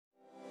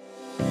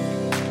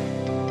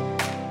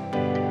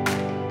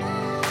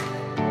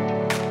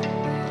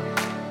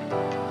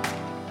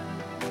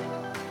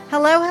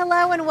Hello,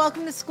 hello, and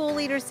welcome to School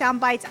Leaders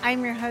Soundbites.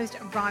 I'm your host,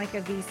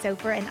 Veronica V.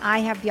 Sofer, and I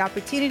have the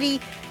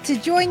opportunity to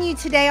join you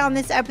today on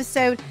this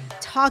episode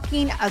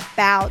talking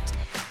about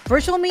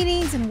virtual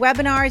meetings and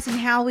webinars and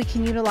how we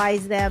can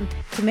utilize them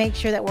to make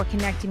sure that we're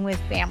connecting with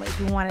families.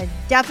 We want to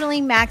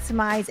definitely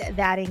maximize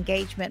that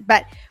engagement.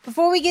 But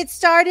before we get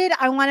started,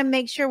 I want to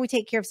make sure we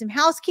take care of some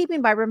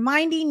housekeeping by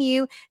reminding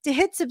you to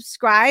hit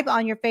subscribe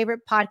on your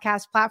favorite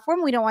podcast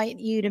platform. We don't want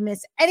you to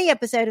miss any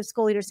episode of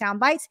School Leader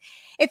Soundbites.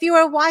 If you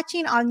are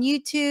watching on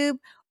YouTube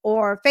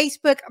or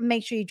Facebook,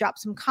 make sure you drop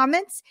some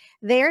comments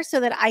there so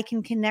that I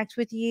can connect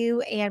with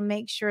you and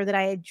make sure that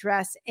I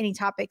address any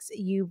topics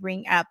you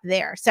bring up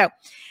there. So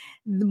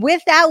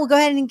with that, we'll go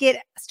ahead and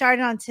get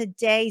started on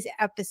today's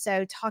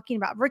episode talking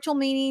about virtual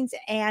meetings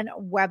and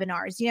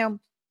webinars.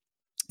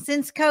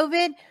 Since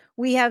COVID,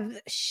 we have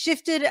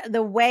shifted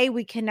the way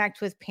we connect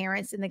with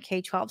parents in the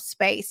K-12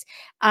 space.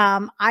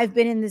 I've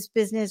been in this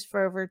business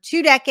for over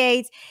 2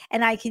 decades,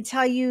 and I can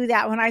tell you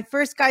that when I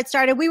first got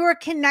started, we were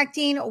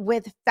connecting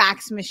with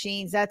fax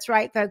machines. That's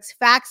right, folks,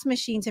 fax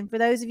machines. And for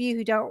those of you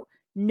who don't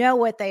know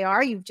what they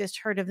are, you've just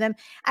heard of them,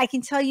 I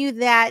can tell you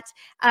that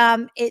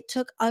it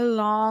took a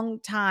long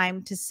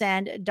time to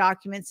send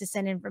documents, to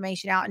send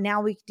information out. And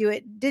now we do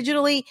it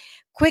digitally,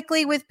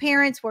 quickly with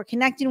parents. We're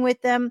connecting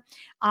with them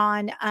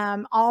on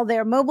all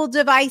their mobile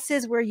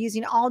devices. We're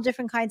using all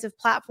different kinds of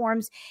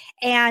platforms.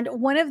 And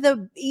one of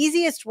the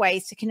easiest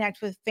ways to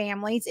connect with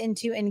families and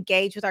to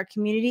engage with our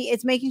community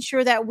is making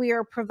sure that we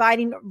are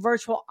providing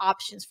virtual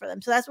options for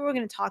them. So that's what we're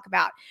going to talk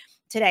about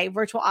today,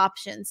 virtual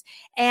options,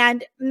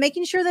 and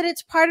making sure that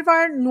it's part of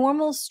our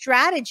normal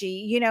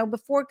strategy.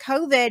 Before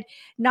COVID,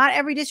 not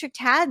every district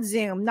had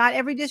Zoom. Not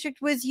every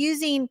district was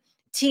using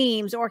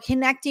Teams or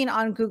connecting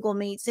on Google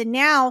Meets. And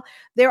now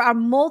there are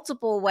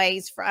multiple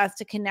ways for us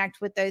to connect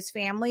with those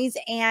families,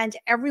 and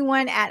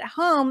everyone at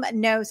home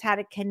knows how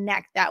to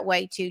connect that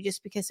way too,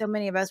 just because so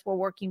many of us were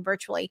working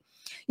virtually.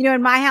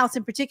 In my house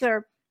in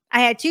particular, I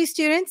had 2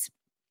 students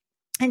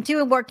and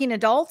 2 working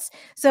adults.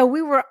 So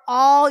we were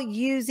all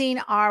using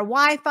our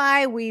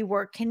Wi-Fi. We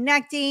were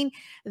connecting.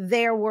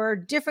 There were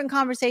different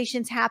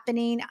conversations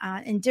happening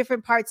in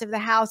different parts of the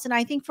house. And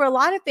I think for a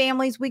lot of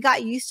families, we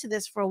got used to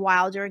this for a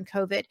while during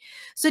COVID.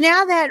 So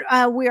now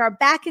that we are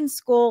back in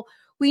school,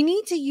 we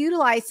need to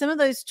utilize some of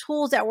those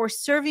tools that were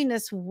serving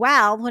us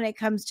well when it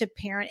comes to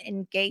parent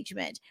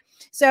engagement.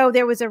 So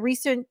there was a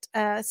recent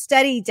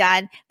study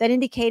done that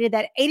indicated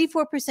that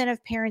 84%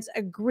 of parents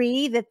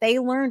agree that they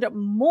learned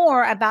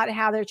more about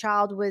how their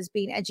child was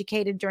being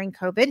educated during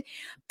COVID,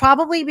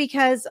 probably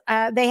because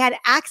they had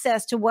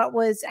access to what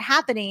was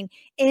happening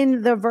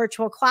in the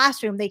virtual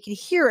classroom. They could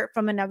hear it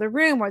from another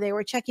room, or they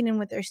were checking in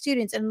with their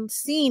students and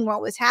seeing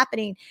what was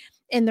happening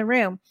in the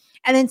room.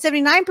 And then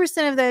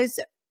 79% of those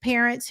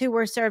parents who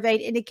were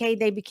surveyed indicated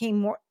they became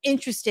more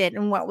interested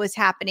in what was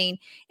happening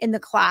in the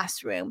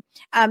classroom,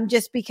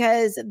 just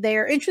because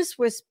their interest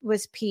was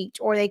piqued,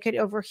 or they could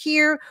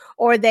overhear,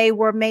 or they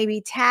were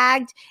maybe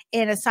tagged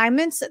in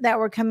assignments that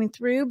were coming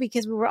through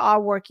because we were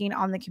all working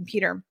on the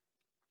computer.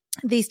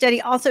 The study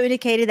also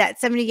indicated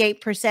that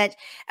 78%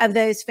 of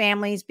those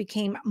families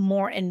became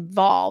more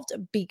involved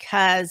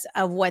because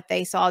of what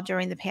they saw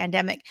during the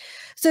pandemic.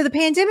 So the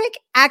pandemic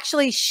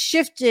actually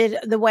shifted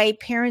the way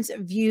parents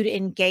viewed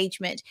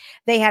engagement.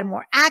 They had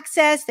more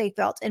access. They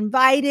felt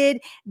invited.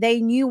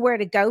 They knew where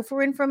to go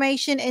for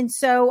information. And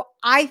so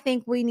I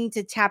think we need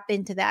to tap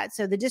into that.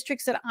 So the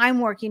districts that I'm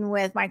working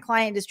with, my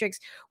client districts,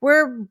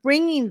 we're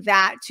bringing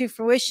that to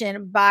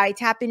fruition by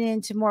tapping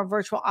into more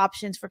virtual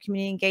options for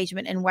community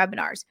engagement and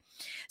webinars.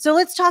 So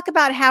let's talk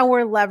about how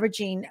we're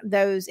leveraging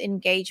those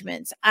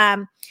engagements.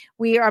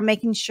 We are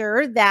making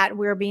sure that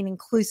we're being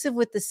inclusive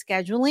with the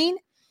scheduling.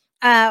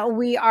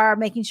 We are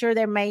making sure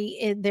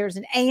there's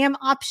an AM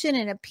option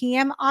and a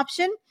PM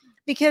option,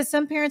 because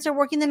some parents are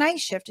working the night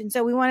shift. And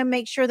so we want to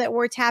make sure that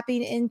we're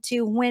tapping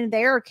into when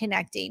they're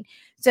connecting.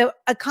 So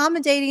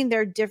accommodating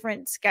their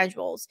different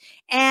schedules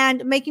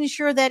and making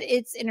sure that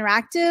it's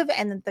interactive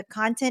and that the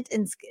content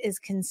is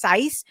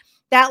concise.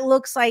 That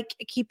looks like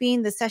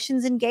keeping the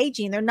sessions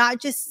engaging. They're not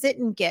just sit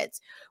and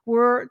gets.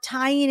 We're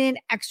tying in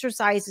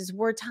exercises.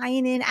 We're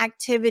tying in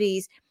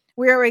activities.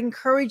 We're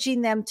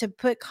encouraging them to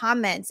put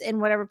comments in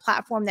whatever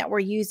platform that we're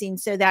using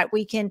so that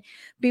we can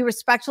be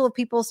respectful of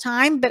people's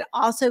time, but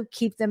also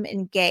keep them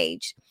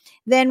engaged.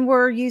 Then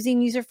we're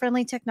using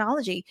user-friendly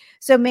technology.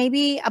 So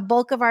maybe a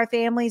bulk of our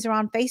families are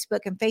on Facebook,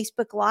 and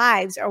Facebook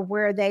Lives are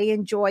where they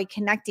enjoy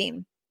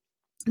connecting.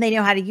 They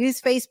know how to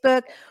use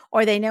Facebook,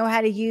 or they know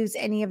how to use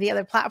any of the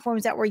other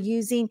platforms that we're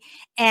using,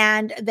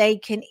 and they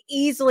can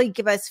easily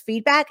give us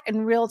feedback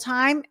in real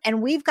time.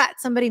 And we've got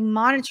somebody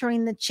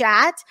monitoring the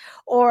chat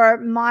or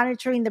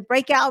monitoring the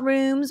breakout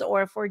rooms,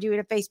 or if we're doing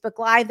a Facebook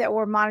Live, that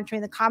we're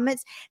monitoring the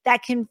comments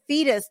that can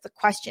feed us the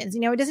questions.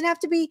 It doesn't have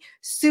to be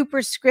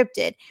super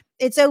scripted.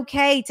 it's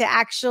okay to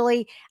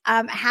actually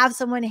have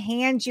someone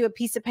hand you a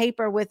piece of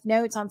paper with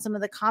notes on some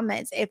of the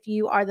comments if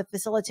you are the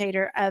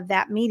facilitator of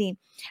that meeting.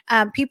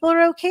 People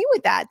are okay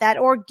with that. That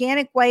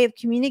organic way of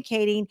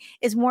communicating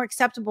is more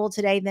acceptable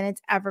today than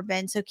it's ever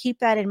been. So keep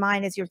that in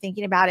mind as you're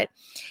thinking about it.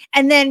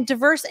 And then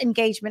diverse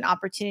engagement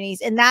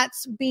opportunities, and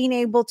that's being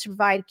able to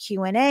provide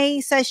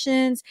Q&A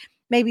sessions,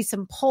 maybe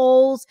some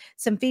polls,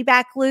 some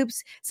feedback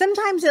loops.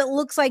 Sometimes it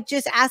looks like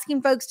just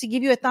asking folks to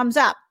give you a thumbs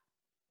up.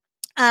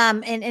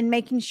 And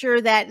making sure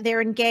that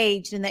they're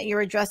engaged and that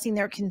you're addressing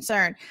their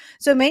concern.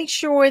 So make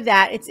sure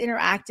that it's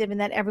interactive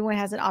and that everyone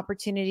has an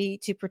opportunity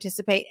to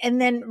participate.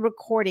 And then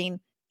recording,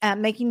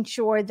 making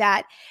sure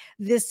that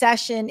this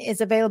session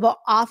is available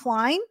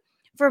offline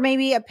for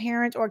maybe a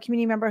parent or a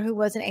community member who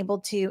wasn't able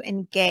to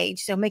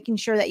engage. So making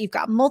sure that you've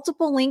got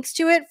multiple links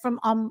to it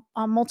from on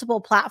multiple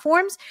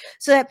platforms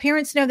so that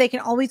parents know they can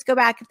always go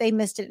back if they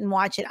missed it and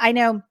watch it. I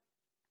know,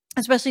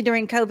 especially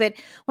during COVID,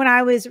 when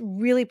I was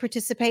really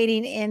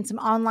participating in some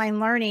online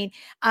learning,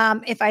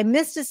 if I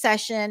missed a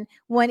session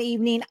one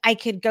evening, I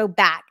could go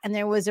back and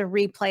there was a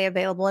replay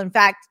available. In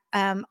fact,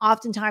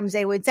 oftentimes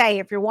they would say,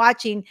 if you're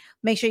watching,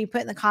 make sure you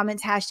put in the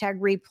comments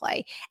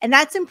 #replay. And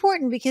that's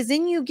important because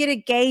then you get a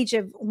gauge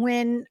of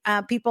when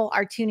people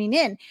are tuning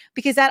in,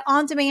 because that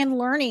on-demand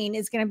learning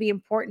is going to be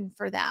important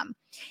for them.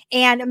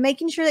 And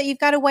making sure that you've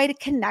got a way to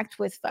connect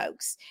with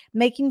folks,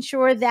 making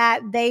sure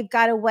that they've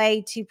got a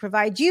way to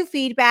provide you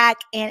feedback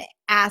and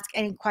ask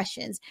any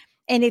questions.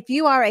 And if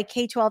you are a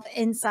K-12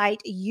 Insight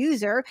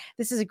user,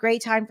 this is a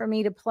great time for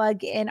me to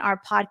plug in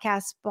our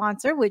podcast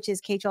sponsor, which is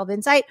K-12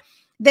 Insight.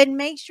 Then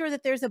make sure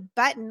that there's a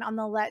button on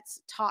the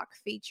Let's Talk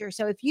feature.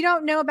 So if you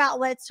don't know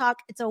about Let's Talk,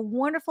 it's a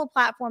wonderful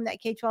platform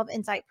that K-12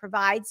 Insight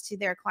provides to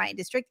their client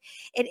district.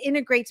 It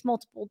integrates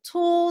multiple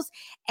tools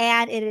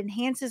and it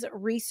enhances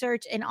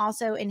research and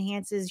also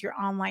enhances your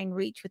online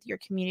reach with your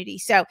community.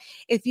 So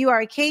if you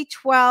are a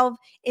K-12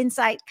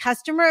 Insight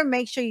customer,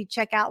 make sure you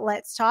check out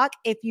Let's Talk.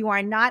 If you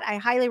are not, I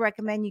highly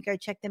recommend you go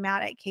check them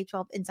out at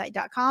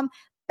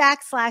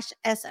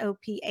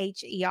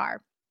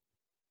k12insight.com/SOPHER.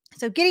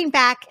 So getting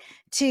back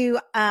to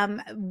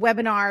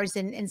webinars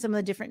and some of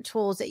the different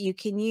tools that you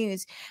can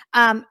use,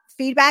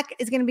 feedback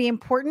is going to be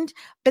important,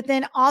 but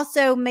then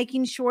also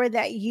making sure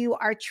that you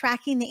are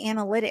tracking the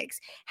analytics.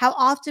 How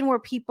often were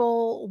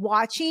people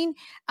watching?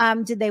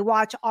 Did they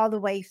watch all the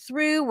way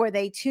through? Were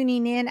they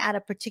tuning in at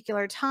a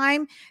particular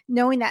time?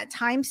 Knowing that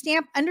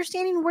timestamp,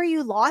 understanding where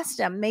you lost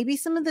them. Maybe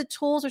some of the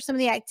tools or some of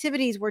the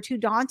activities were too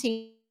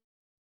daunting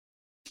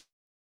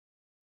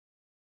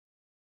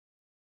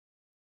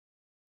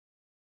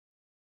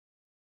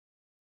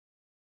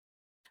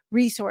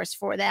resource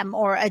for them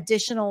or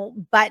additional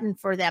button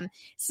for them.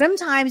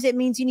 Sometimes it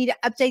means you need to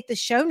update the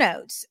show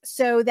notes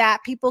so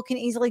that people can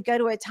easily go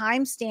to a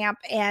timestamp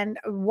and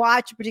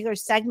watch a particular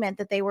segment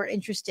that they were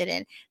interested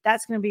in.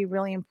 That's going to be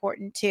really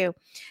important too.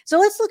 So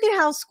let's look at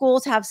how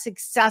schools have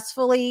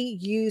successfully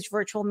used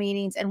virtual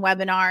meetings and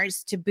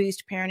webinars to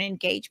boost parent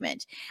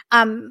engagement.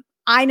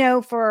 I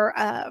know for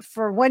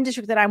one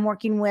district that I'm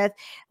working with,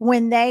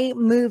 when they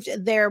moved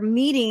their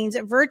meetings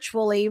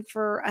virtually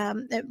for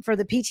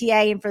the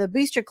PTA and for the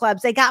booster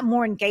clubs, they got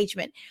more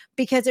engagement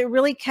because it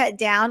really cut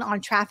down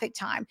on traffic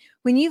time.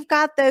 When you've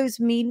got those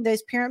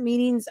parent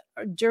meetings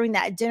during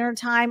that dinner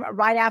time,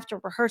 right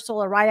after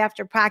rehearsal or right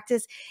after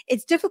practice,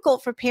 it's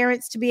difficult for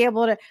parents to be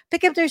able to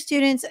pick up their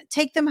students,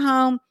 take them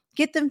home,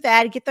 get them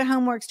fed, get their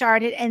homework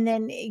started, and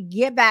then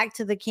get back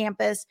to the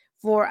campus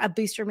for a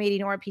booster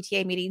meeting or a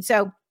PTA meeting.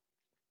 So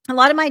a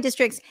lot of my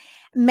districts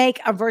make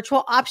a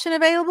virtual option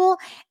available,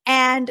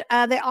 and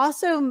they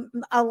also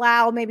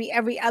allow maybe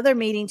every other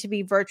meeting to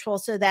be virtual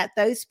so that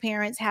those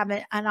parents have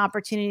an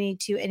opportunity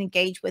to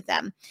engage with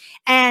them.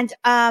 And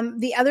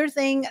the other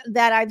thing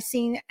that I've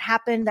seen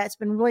happen that's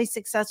been really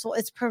successful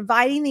is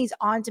providing these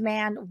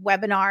on-demand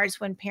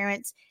webinars when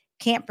parents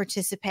can't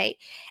participate.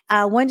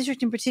 One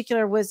district in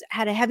particular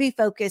had a heavy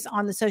focus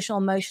on the social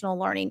emotional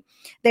learning.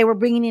 They were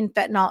bringing in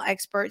fentanyl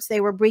experts.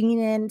 They were bringing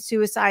in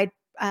suicide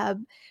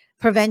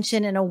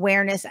prevention and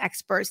awareness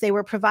experts. They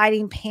were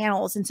providing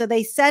panels. And so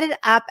they set it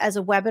up as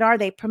a webinar.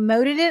 They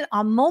promoted it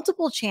on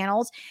multiple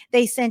channels.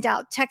 They sent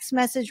out text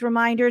message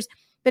reminders,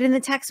 but in the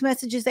text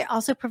messages, they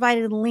also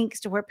provided links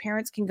to where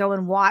parents can go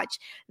and watch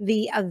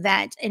the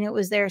event. And it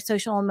was their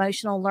social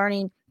emotional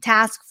learning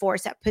task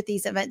force that put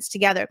these events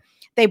together.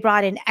 They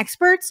brought in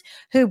experts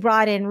who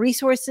brought in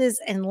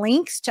resources and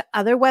links to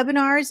other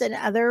webinars and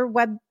other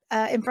web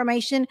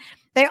information.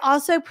 They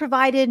also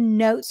provided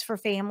notes for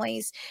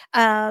families,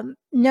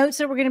 notes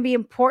that were going to be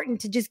important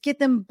to just get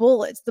them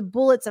the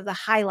bullets of the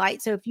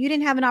highlights. So if you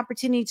didn't have an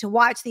opportunity to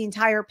watch the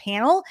entire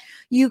panel,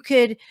 you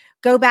could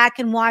go back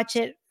and watch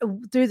it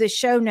through the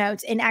show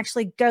notes and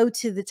actually go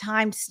to the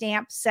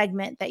timestamp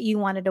segment that you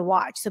wanted to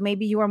watch. So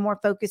maybe you were more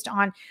focused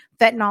on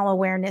fentanyl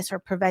awareness or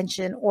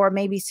prevention, or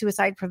maybe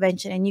suicide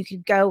prevention, and you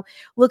could go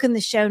look in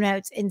the show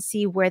notes and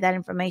see where that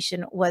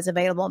information was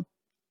available.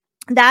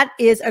 that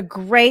is a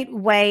great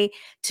way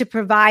to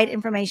provide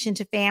information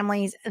to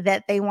families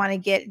that they want to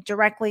get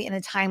directly in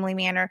a timely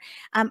manner.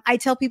 I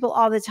tell people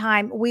all the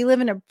time, we live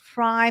in a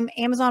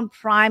Amazon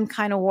Prime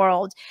kind of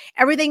world.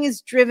 Everything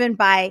is driven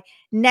by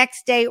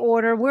next day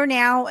order. We're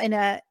now in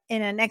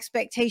an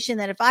expectation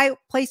that if I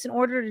place an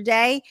order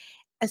today,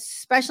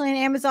 especially in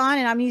Amazon,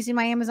 and I'm using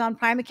my Amazon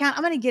Prime account,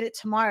 I'm going to get it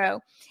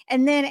tomorrow.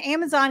 And then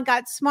Amazon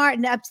got smart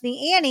and up to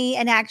the ante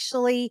and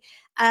actually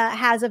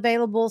has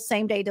available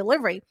same day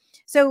delivery.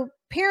 So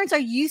parents are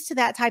used to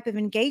that type of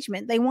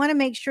engagement. They want to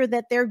make sure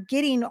that they're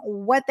getting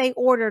what they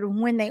ordered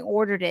when they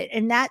ordered it.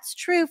 And that's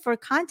true for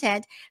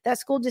content that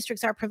school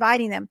districts are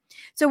providing them.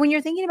 So when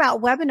you're thinking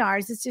about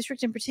webinars, this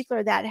district in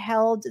particular that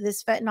held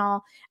this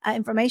fentanyl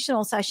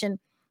informational session,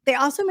 they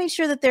also made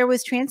sure that there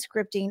was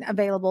transcripting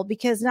available,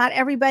 because not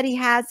everybody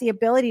has the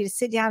ability to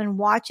sit down and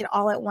watch it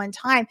all at one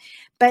time,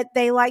 but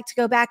they like to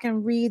go back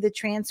and read the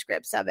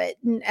transcripts of it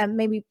and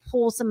maybe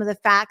pull some of the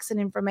facts and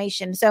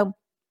information. So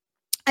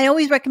I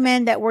always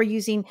recommend that we're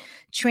using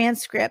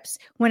transcripts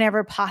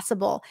whenever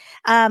possible.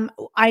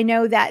 I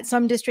know that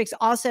some districts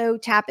also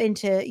tap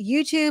into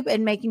YouTube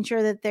and making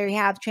sure that they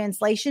have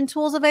translation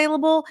tools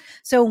available.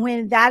 So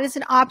when that is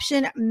an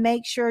option,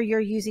 make sure you're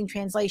using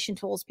translation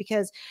tools,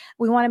 because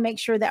we want to make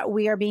sure that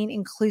we are being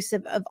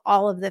inclusive of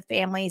all of the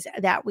families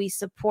that we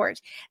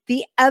support.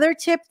 The other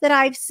tip that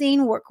I've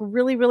seen work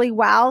really, really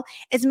well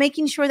is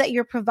making sure that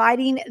you're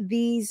providing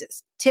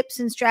these tips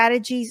and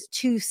strategies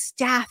to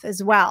staff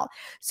as well.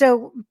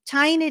 So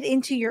tying it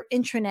into your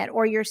intranet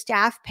or your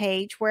staff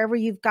page, wherever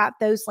you've got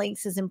those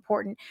links, is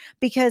important,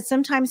 because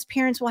sometimes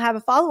parents will have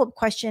a follow-up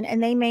question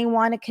and they may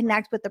want to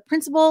connect with the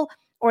principal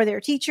or their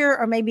teacher,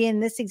 or maybe in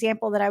this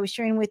example that I was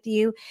sharing with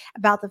you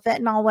about the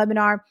fentanyl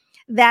webinar,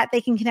 that they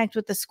can connect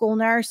with the school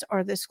nurse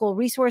or the school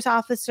resource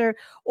officer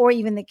or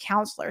even the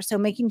counselor. So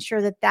making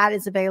sure that that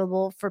is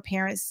available for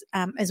parents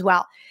as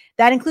well.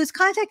 That includes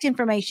contact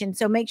information.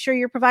 So make sure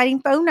you're providing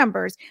phone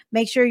numbers.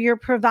 Make sure you're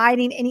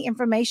providing any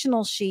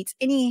informational sheets,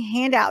 any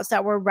handouts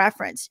that were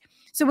referenced.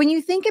 So when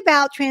you think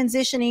about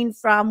transitioning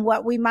from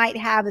what we might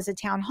have as a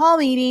town hall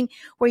meeting,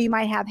 where you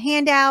might have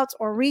handouts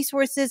or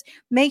resources,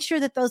 make sure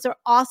that those are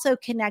also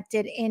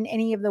connected in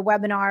any of the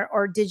webinar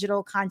or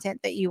digital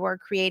content that you are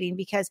creating,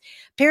 because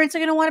parents are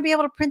going to want to be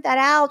able to print that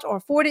out or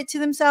forward it to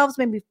themselves,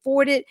 maybe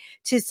forward it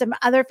to some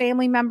other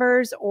family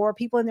members or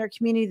people in their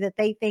community that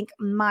they think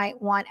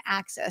might want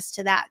access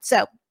to that.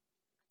 So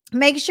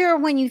make sure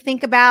when you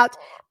think about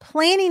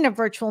planning a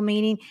virtual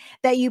meeting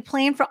that you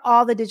plan for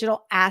all the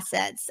digital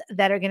assets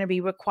that are going to be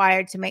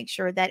required to make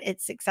sure that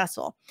it's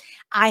successful.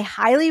 I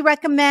highly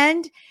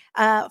recommend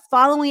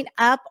following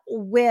up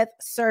with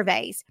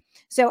surveys.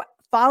 So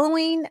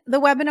following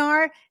the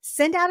webinar,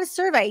 send out a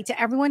survey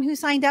to everyone who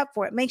signed up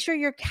for it. Make sure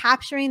you're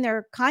capturing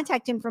their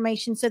contact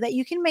information so that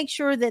you can make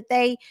sure that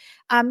they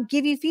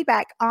give you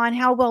feedback on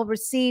how well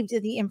received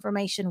the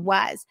information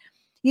was.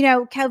 You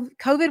know,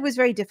 COVID was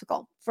very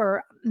difficult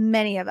for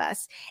many of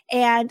us,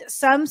 and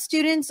some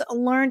students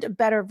learned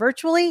better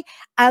virtually.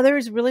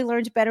 Others really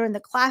learned better in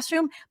the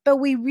classroom, but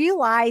we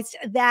realized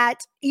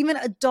that even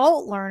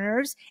adult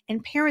learners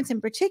and parents in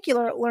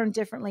particular learn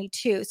differently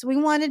too. So we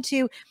wanted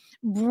to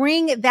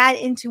bring that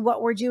into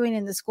what we're doing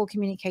in the school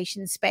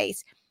communication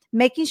space.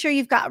 Making sure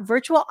you've got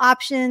virtual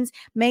options,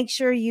 make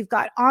sure you've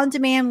got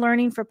on-demand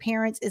learning for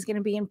parents is going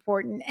to be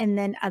important, and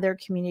then other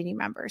community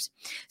members.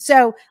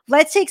 So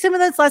let's take some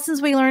of those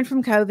lessons we learned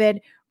from COVID,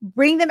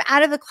 bring them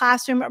out of the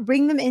classroom,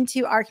 bring them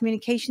into our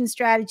communication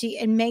strategy,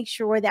 and make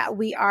sure that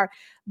we are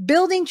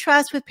building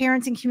trust with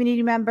parents and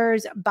community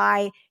members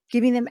by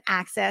giving them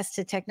access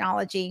to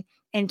technology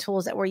and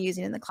tools that we're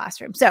using in the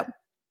classroom. So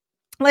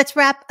let's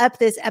wrap up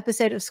this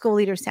episode of School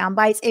Leader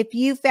Soundbites. If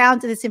you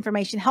found this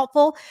information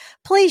helpful,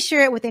 please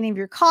share it with any of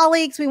your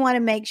colleagues. We want to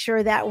make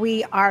sure that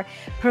we are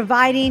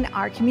providing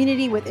our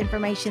community with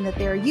information that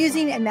they're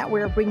using and that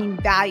we're bringing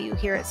value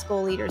here at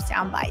School Leader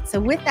Soundbites.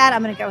 So with that,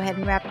 I'm going to go ahead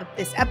and wrap up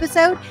this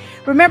episode.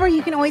 Remember,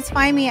 you can always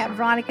find me at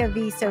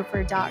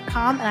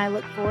veronicavsofer.com, and I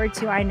look forward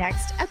to our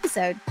next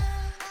episode.